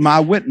be my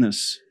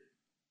witness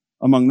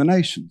among the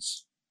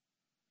nations.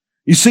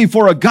 You see,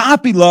 for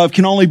agape love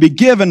can only be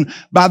given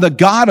by the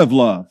God of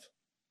love.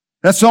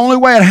 That's the only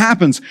way it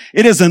happens.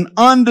 It is an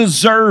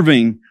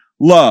undeserving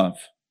love.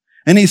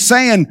 And he's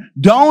saying,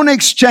 don't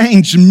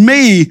exchange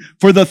me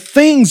for the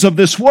things of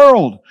this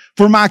world.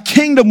 For my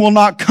kingdom will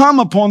not come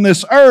upon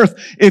this earth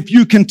if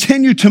you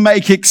continue to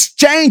make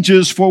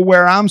exchanges for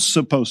where I'm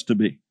supposed to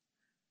be.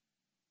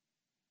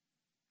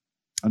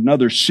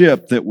 Another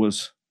ship that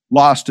was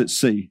lost at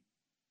sea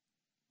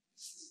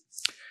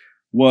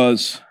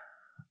was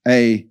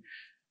a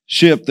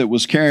ship that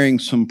was carrying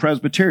some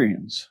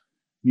Presbyterians.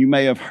 You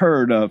may have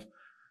heard of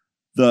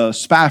the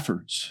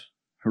Spaffords.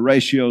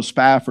 Horatio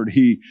Spafford,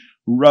 he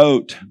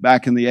wrote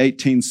back in the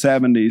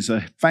 1870s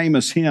a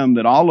famous hymn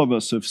that all of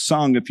us have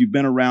sung if you've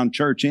been around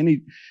church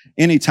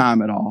any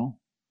time at all.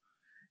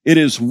 It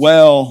is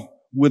well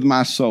with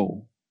my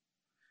soul.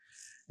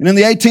 And in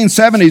the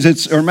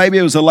 1870s, or maybe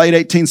it was the late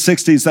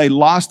 1860s, they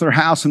lost their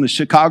house in the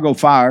Chicago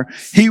fire.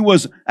 He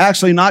was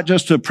actually not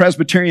just a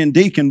Presbyterian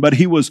deacon, but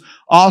he was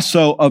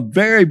also a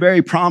very,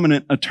 very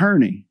prominent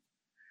attorney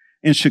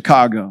in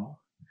Chicago.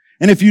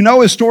 And if you know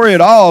his story at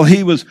all,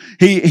 he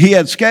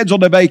had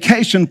scheduled a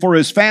vacation for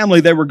his family.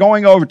 They were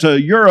going over to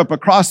Europe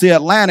across the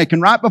Atlantic.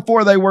 And right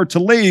before they were to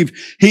leave,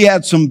 he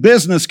had some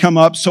business come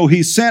up. So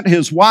he sent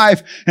his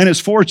wife and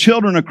his 4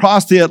 children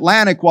across the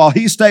Atlantic while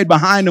he stayed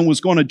behind and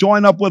was going to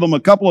join up with them a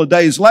couple of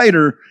days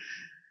later.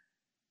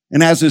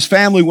 And as his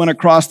family went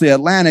across the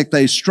Atlantic,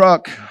 they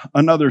struck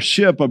another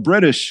ship, a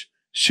British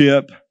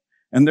ship,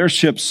 and their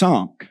ship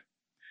sunk.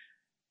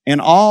 And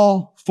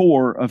all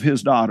 4 of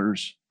his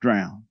daughters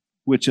drowned,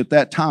 which at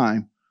that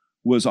time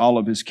was all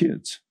of his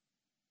kids.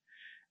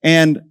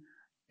 And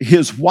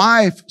his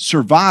wife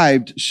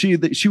survived. She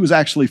was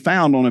actually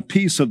found on a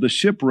piece of the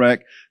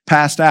shipwreck,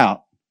 passed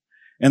out,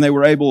 and they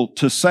were able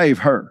to save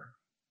her.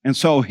 And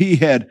so she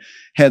had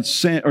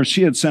sent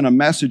a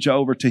message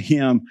over to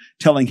him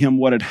telling him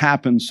what had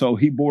happened. So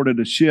he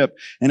boarded a ship,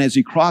 and as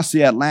he crossed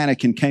the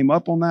Atlantic and came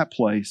up on that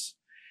place,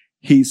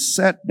 he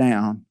sat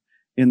down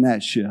in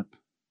that ship.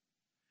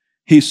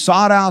 He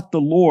sought out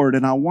the Lord,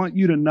 and I want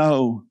you to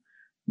know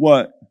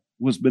what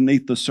was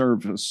beneath the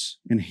surface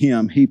in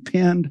him. He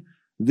penned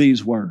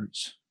these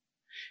words.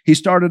 He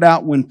started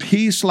out, when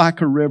peace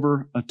like a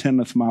river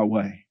attendeth my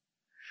way.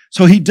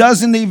 So he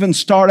doesn't even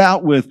start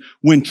out with,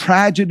 when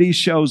tragedy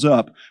shows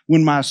up,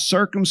 when my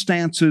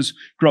circumstances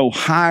grow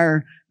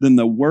higher than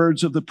the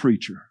words of the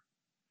preacher.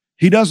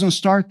 He doesn't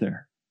start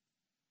there.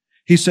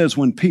 He says,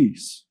 when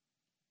peace.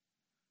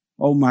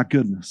 Oh my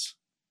goodness.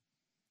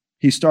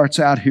 He starts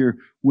out here,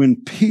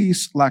 when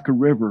peace like a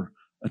river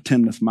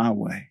attendeth my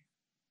way.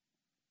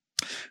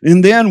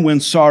 And then when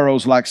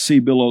sorrows like sea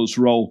billows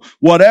roll,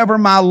 whatever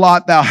my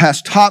lot thou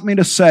hast taught me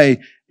to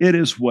say, it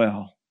is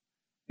well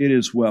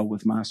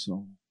with my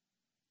soul.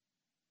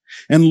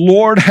 And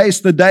Lord,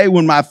 haste the day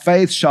when my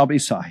faith shall be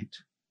sight.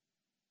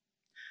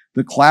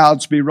 The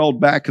clouds be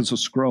rolled back as a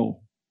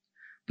scroll.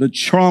 The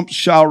trumps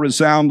shall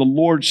resound, the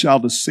Lord shall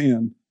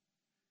descend.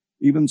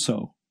 Even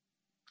so,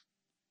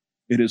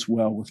 it is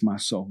well with my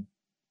soul.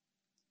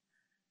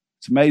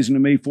 It's amazing to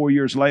me, 4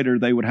 years later,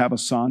 they would have a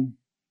son.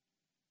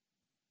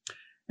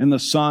 And the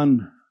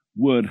son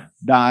would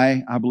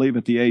die, I believe,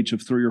 at the age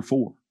of 3 or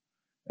 4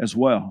 as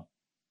well.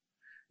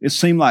 It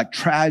seemed like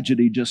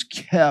tragedy just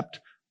kept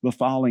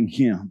befalling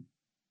him.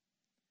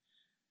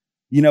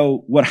 You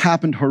know, what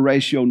happened to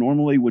Horatio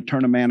normally would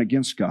turn a man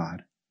against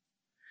God,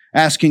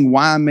 asking,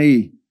 why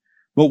me?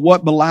 But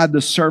what belied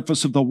the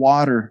surface of the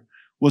water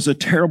was a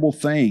terrible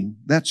thing.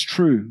 That's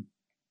true.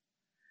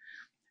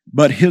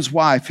 But his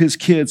wife, his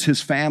kids,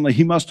 his family,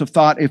 he must have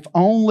thought, if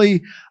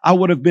only I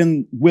would have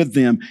been with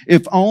them.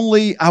 If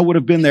only I would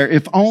have been there.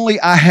 If only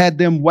I had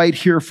them wait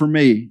here for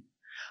me.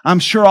 I'm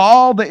sure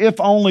all the if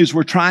onlys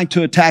were trying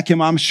to attack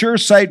him. I'm sure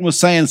Satan was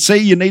saying, see,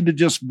 you need to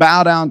just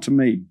bow down to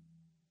me.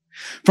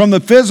 From the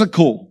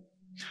physical,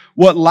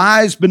 what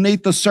lies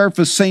beneath the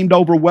surface seemed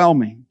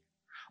overwhelming.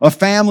 A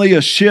family,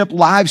 a ship,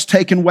 lives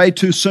taken way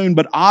too soon.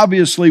 But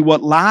obviously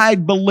what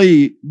lied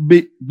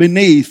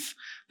beneath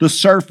the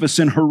surface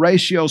in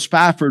Horatio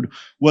Spafford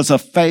was a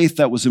faith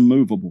that was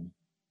immovable.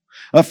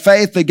 A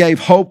faith that gave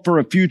hope for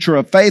a future,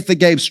 a faith that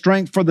gave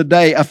strength for the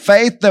day, a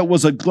faith that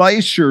was a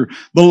glacier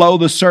below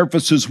the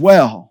surface as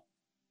well.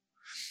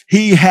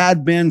 He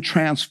had been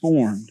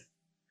transformed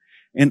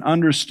and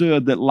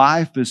understood that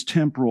life is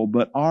temporal,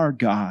 but our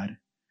God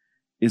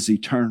is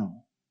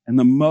eternal. And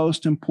the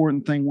most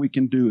important thing we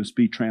can do is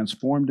be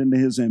transformed into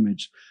His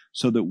image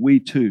so that we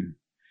too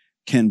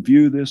can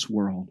view this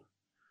world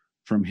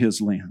from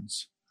His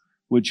lens.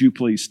 Would you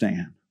please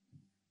stand?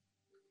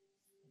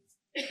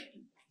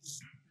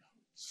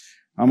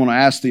 I'm going to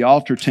ask the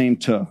altar team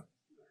to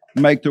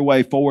make their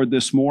way forward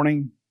this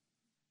morning.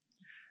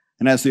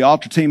 And as the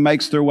altar team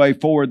makes their way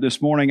forward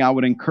this morning, I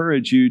would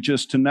encourage you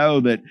just to know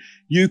that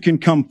you can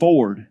come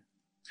forward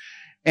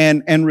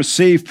and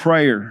receive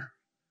prayer.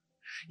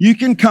 You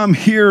can come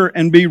here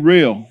and be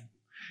real.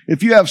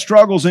 If you have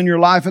struggles in your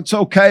life, it's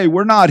okay.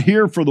 We're not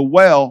here for the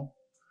well.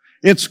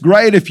 It's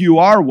great if you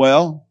are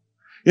well.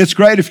 It's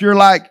great if you're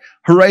like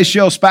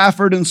Horatio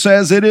Spafford and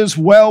says, it is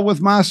well with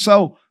my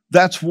soul.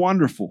 That's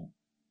wonderful.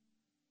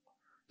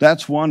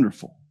 That's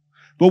wonderful.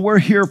 But we're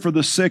here for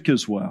the sick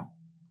as well.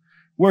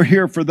 We're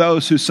here for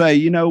those who say,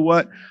 you know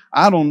what?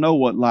 I don't know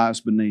what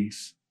lies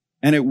beneath.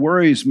 And it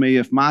worries me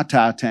if my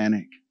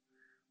Titanic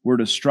were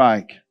to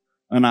strike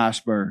an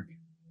iceberg.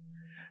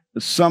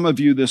 Some of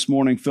you this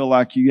morning feel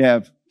like you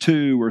have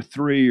 2 or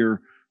 3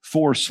 or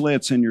 4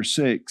 slits in your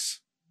 6.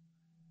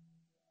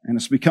 And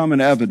it's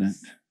becoming evident.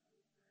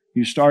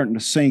 You're starting to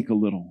sink a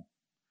little.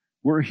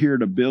 We're here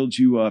to build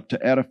you up,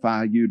 to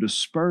edify you, to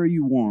spur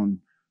you on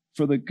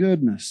for the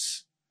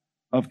goodness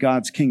of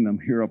God's kingdom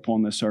here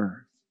upon this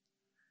earth.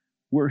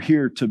 We're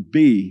here to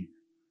be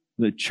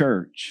the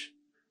church,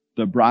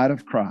 the bride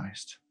of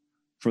Christ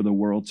for the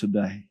world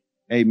today.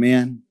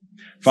 Amen.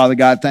 Father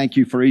God, thank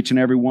you for each and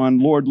every one.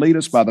 Lord, lead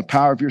us by the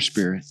power of your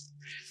Spirit.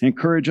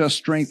 Encourage us,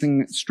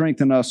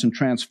 strengthen us, and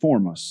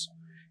transform us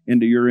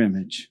into your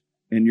image.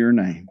 In your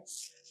name,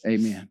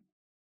 amen.